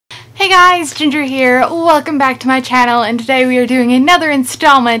Hey guys, Ginger here. Welcome back to my channel, and today we are doing another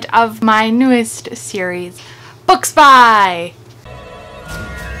installment of my newest series, Books By.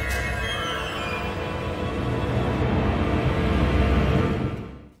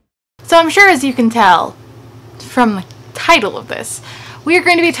 So I'm sure, as you can tell from the title of this, we are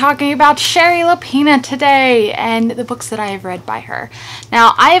going to be talking about Shari Lapena today and the books that I have read by her.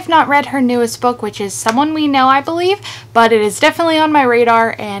 Now, I have not read her newest book, which is Someone We Know, I believe, but it is definitely on my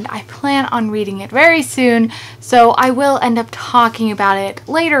radar and I plan on reading it very soon, so I will end up talking about it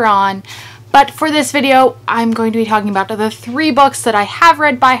later on. But for this video, I'm going to be talking about the 3 books that I have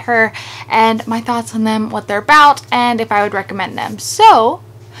read by her and my thoughts on them, what they're about, and if I would recommend them. So,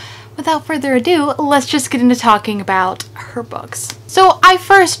 without further ado, let's just get into talking about her books. So I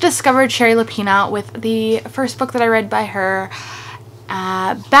first discovered Shari Lapena with the first book that I read by her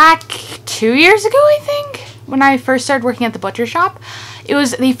back 2 years ago, I think, when I first started working at the butcher shop. It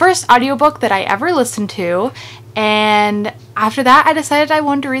was the first audiobook that I ever listened to, and after that I decided I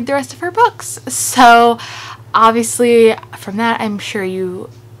wanted to read the rest of her books. So obviously from that, I'm sure you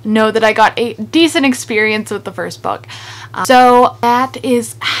know that I got a decent experience with the first book. So that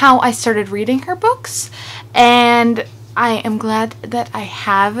is how I started reading her books, and I am glad that I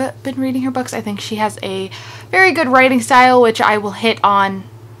have been reading her books. I think she has a very good writing style, which I will hit on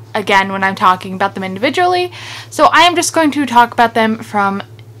again when I'm talking about them individually. So I am just going to talk about them from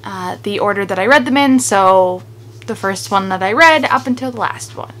the order that I read them in, so the first one that I read up until the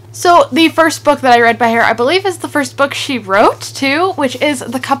last one. So the first book that I read by her, I believe, is the first book she wrote too, which is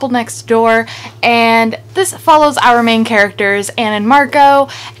The Couple Next Door, and this follows our main characters, Anne and Marco,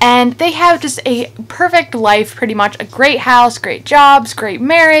 and they have just a perfect life, pretty much. A great house, great jobs, great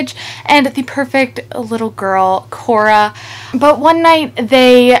marriage, and the perfect little girl, Cora. But one night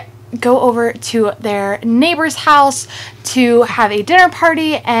they go over to their neighbor's house to have a dinner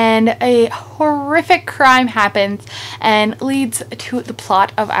party, and a horrific crime happens and leads to the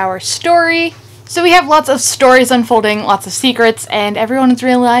plot of our story. So we have lots of stories unfolding, lots of secrets, and everyone is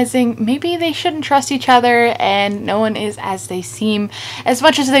realizing maybe they shouldn't trust each other, and no one is as they seem, as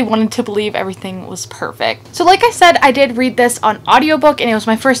much as they wanted to believe everything was perfect. So like I said, I did read this on audiobook, and it was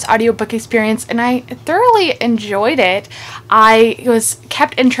my first audiobook experience, and I thoroughly enjoyed it. I was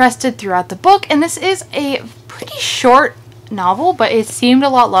kept interested throughout the book, and this is a pretty short novel, but it seemed a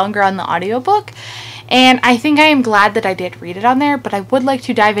lot longer on the audiobook. And I think I am glad that I did read it on there, but I would like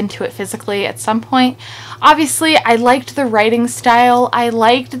to dive into it physically at some point. Obviously, I liked the writing style, I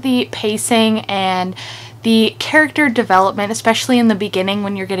liked the pacing and the character development, especially in the beginning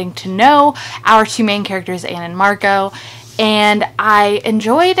when you're getting to know our 2 main characters, Anne and Marco. And I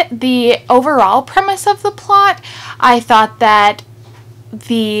enjoyed the overall premise of the plot. I thought that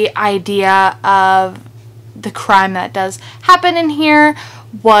the idea of the crime that does happen in here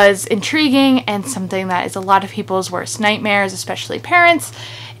was intriguing and something that is a lot of people's worst nightmares, especially parents,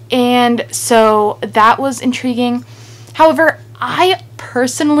 and so that was intriguing. However, I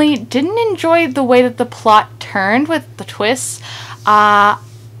personally didn't enjoy the way that the plot turned with the twists. I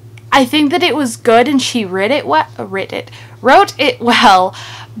think that it was good and she wrote it well,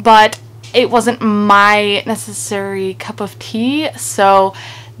 but it wasn't my necessary cup of tea, so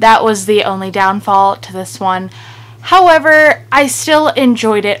that was the only downfall to this one. However, I still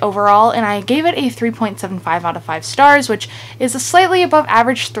enjoyed it overall, and I gave it a 3.75 out of 5 stars, which is a slightly above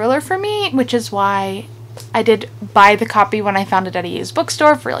average thriller for me, which is why I did buy the copy when I found it at a used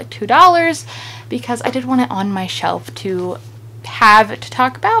bookstore for like $2, because I did want it on my shelf to have to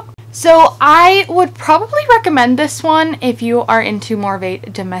talk about. So I would probably recommend this one if you are into more of a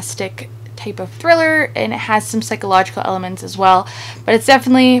domestic type of thriller, and it has some psychological elements as well, but it's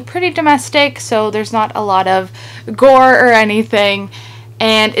definitely pretty domestic, so there's not a lot of gore or anything,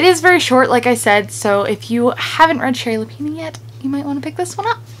 and it is very short, like I said, so if you haven't read Shari Lapena yet, you might want to pick this one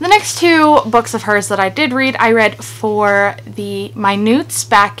up. The next 2 books of hers that I did read, I read for my Newts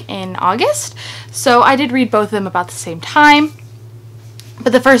back in August, so I did read both of them about the same time.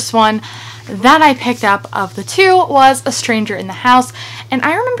 But the first one that I picked up of the 2 was A Stranger in the House, and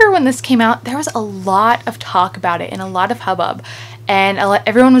I remember when this came out, there was a lot of talk about it and a lot of hubbub, and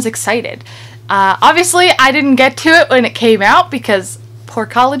everyone was excited. Obviously, I didn't get to it when it came out because poor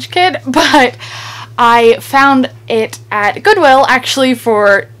college kid, but I found it at Goodwill actually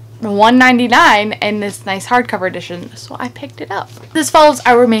for $1.99 in this nice hardcover edition, so I picked it up. This follows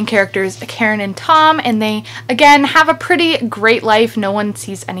our main characters, Karen and Tom, and they, again, have a pretty great life. No one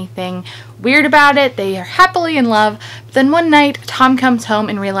sees anything weird about it. They are happily in love. But then one night, Tom comes home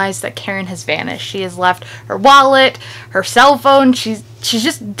and realizes that Karen has vanished. She has left her wallet, her cell phone, she's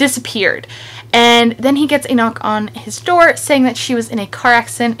just disappeared. And then he gets a knock on his door saying that she was in a car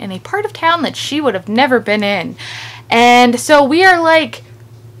accident in a part of town that she would have never been in. And so we are like,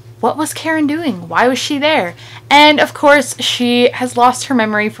 what was Karen doing? Why was she there? And of course, she has lost her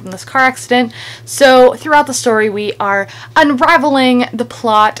memory from this car accident. So throughout the story, we are unraveling the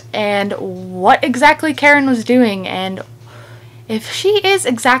plot and what exactly Karen was doing and if she is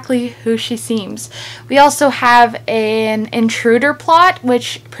exactly who she seems. We also have an intruder plot,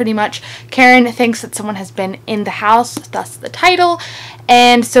 which pretty much Karen thinks that someone has been in the house, thus the title.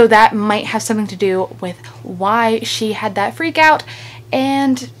 And so that might have something to do with why she had that freak out.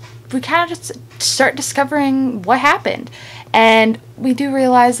 And we kind of just start discovering what happened. And we do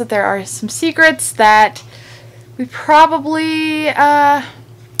realize that there are some secrets that we probably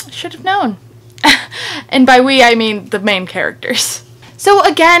should have known. And by we, I mean the main characters. So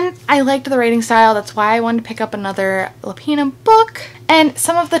again, I liked the writing style. That's why I wanted to pick up another Lapena book. And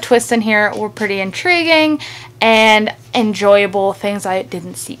some of the twists in here were pretty intriguing and enjoyable, things I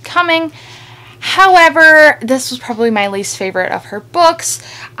didn't see coming. However, this was probably my least favorite of her books.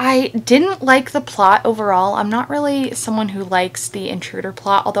 I didn't like the plot overall. I'm not really someone who likes the intruder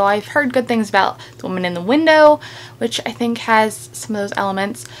plot, although I've heard good things about The Woman in the Window, which I think has some of those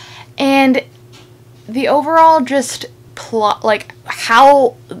elements. And the overall just plot, like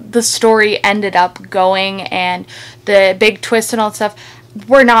how the story ended up going and the big twist and all that stuff,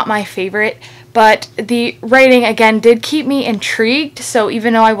 were not my favorite. But the writing, again, did keep me intrigued, so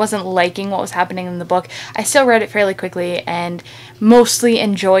even though I wasn't liking what was happening in the book, I still read it fairly quickly and mostly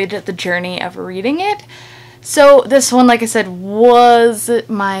enjoyed the journey of reading it. So this one, like I said, was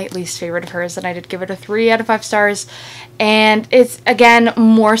my least favorite of hers, and I did give it a 3 out of 5 stars. And it's, again,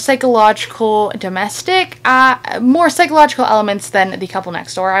 more psychological, domestic, more psychological elements than The Couple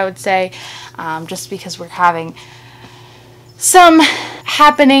Next Door, I would say, just because we're having some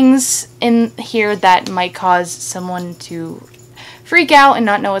happenings in here that might cause someone to freak out and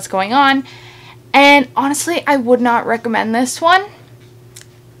not know what's going on. And honestly, I would not recommend this one.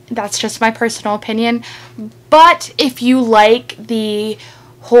 That's just my personal opinion. But if you like the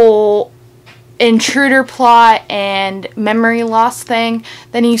whole intruder plot and memory loss thing,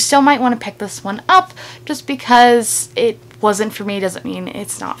 then you still might want to pick this one up. Just because it wasn't for me doesn't mean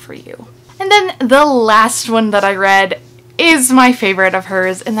it's not for you. And then the last one that I read is my favorite of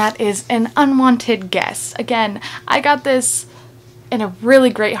hers, and that is An Unwanted Guest. Again, I got this in a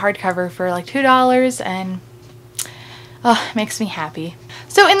really great hardcover for like $2, and it makes me happy.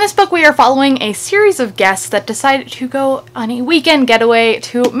 So in this book, we are following a series of guests that decided to go on a weekend getaway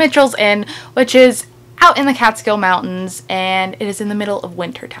to Mitchell's Inn, which is out in the Catskill Mountains, and it is in the middle of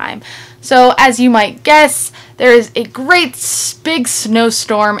winter time. So as you might guess, there is a great big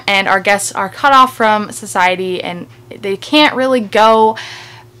snowstorm, and our guests are cut off from society, and they can't really go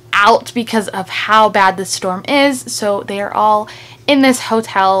out because of how bad the storm is. So they are all in this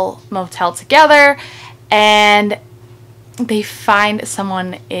motel together, and they find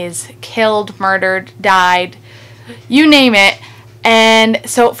someone is killed, murdered, died, you name it. And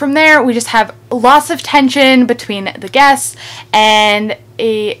so from there, we just have lots of tension between the guests and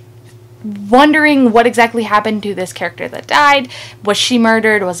wondering what exactly happened to this character that died. Was she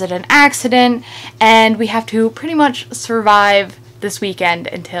murdered? Was it an accident? And we have to pretty much survive this weekend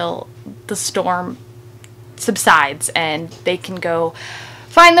until the storm subsides and they can go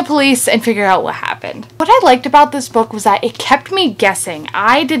find the police and figure out what happened. What I liked about this book was that it kept me guessing.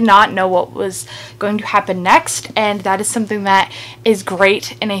 I did not know what was going to happen next, and that is something that is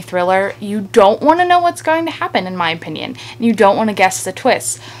great in a thriller. You don't want to know what's going to happen, in my opinion. You don't want to guess the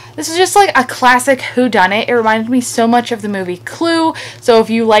twists. This is just like a classic whodunit. It reminded me so much of the movie Clue, so if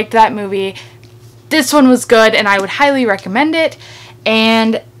you liked that movie, this one was good and I would highly recommend it.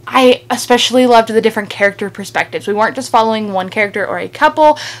 And I especially loved the different character perspectives. We weren't just following one character or a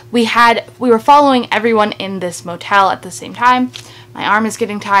couple. We were following everyone in this motel at the same time. My arm is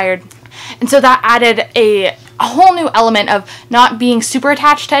getting tired. And so that added a whole new element of not being super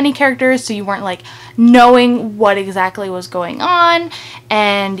attached to any characters, so you weren't like knowing what exactly was going on,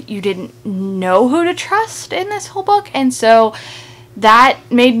 and you didn't know who to trust in this whole book. And so that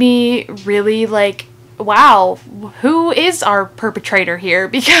made me really like, wow, who is our perpetrator here?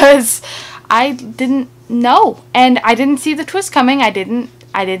 Because I didn't know, and I didn't see the twist coming. I didn't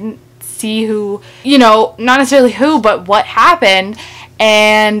see who, not necessarily who, but what happened,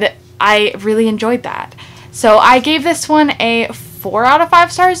 and I really enjoyed that. So I gave this one a 4 out of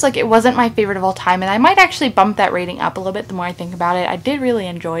 5 stars. Like, it wasn't my favorite of all time, and I might actually bump that rating up a little bit the more I think about it. I did really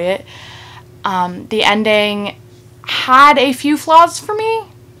enjoy it. The ending had a few flaws for me,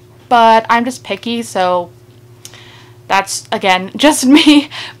 but I'm just picky, so That's, again, just me,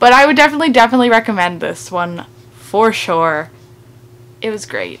 but I would definitely recommend this one for sure. It was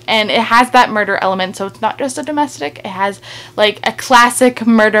great, and it has that murder element, so it's not just a domestic, it has like a classic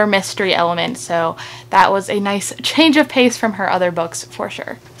murder mystery element, so that was a nice change of pace from her other books for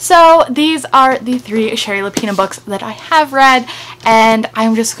sure. So these are the 3 Shari Lapena books that I have read, and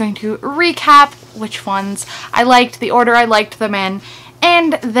I'm just going to recap which ones I liked, the order I liked them in,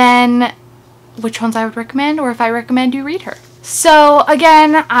 and then which ones I would recommend, or if I recommend you read her. So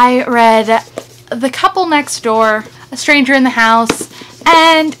again, I read The Couple Next Door, A Stranger in the House,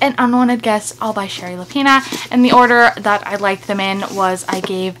 and An Unwanted Guest, all by Shari Lapena. And the order that I liked them in was I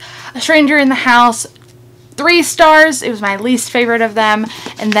gave A Stranger in the House 3 stars. It was my least favorite of them.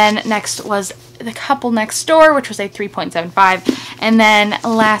 And then next was The Couple Next Door, which was a 3.75. And then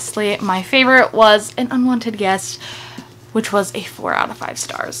lastly, my favorite was An Unwanted Guest, which was a 4 out of 5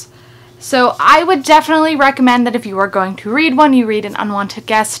 stars. So I would definitely recommend that if you are going to read one, you read An Unwanted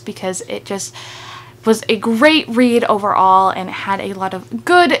Guest, because it just was a great read overall, and it had a lot of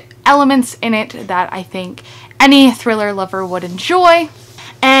good elements in it that I think any thriller lover would enjoy.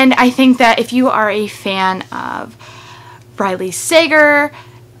 And I think that if you are a fan of Riley Sager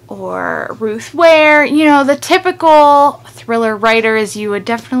or Ruth Ware, you know, the typical thriller writers, you would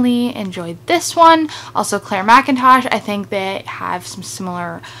definitely enjoy this one. Also Claire McIntosh, I think they have some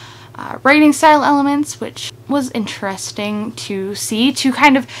similar writing style elements, which was interesting to see, to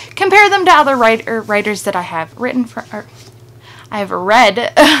kind of compare them to other writers that I have written for, or I have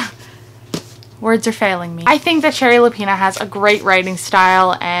read. Words are failing me. I think that Shari Lapena has a great writing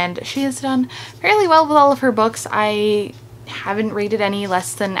style, and she has done fairly well with all of her books. I haven't rated any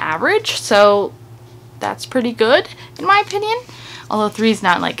less than average, so that's pretty good in my opinion. Although 3 is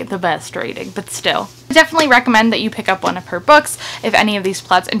not like the best rating, but still. I definitely recommend that you pick up one of her books if any of these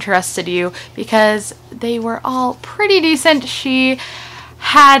plots interested you, because they were all pretty decent. She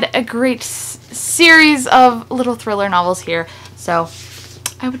had a great series of little thriller novels here, so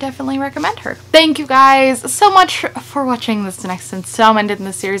I would definitely recommend her. Thank you guys so much for watching this next installment in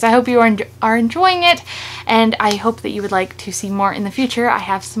the series. I hope you are enjoying it, and I hope that you would like to see more in the future. I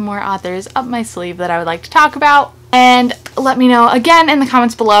have some more authors up my sleeve that I would like to talk about. And let me know again in the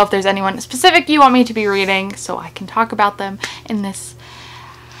comments below if there's anyone specific you want me to be reading, so I can talk about them in this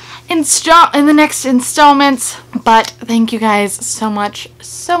in the next installments. But thank you guys so much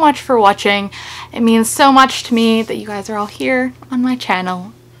for watching. It means so much to me that you guys are all here on my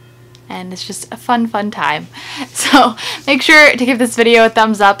channel, and it's just a fun time. So make sure to give this video a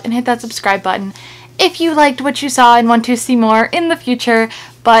thumbs up and hit that subscribe button if you liked what you saw and want to see more in the future.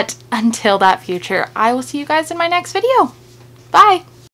 But until that future, I will see you guys in my next video. Bye!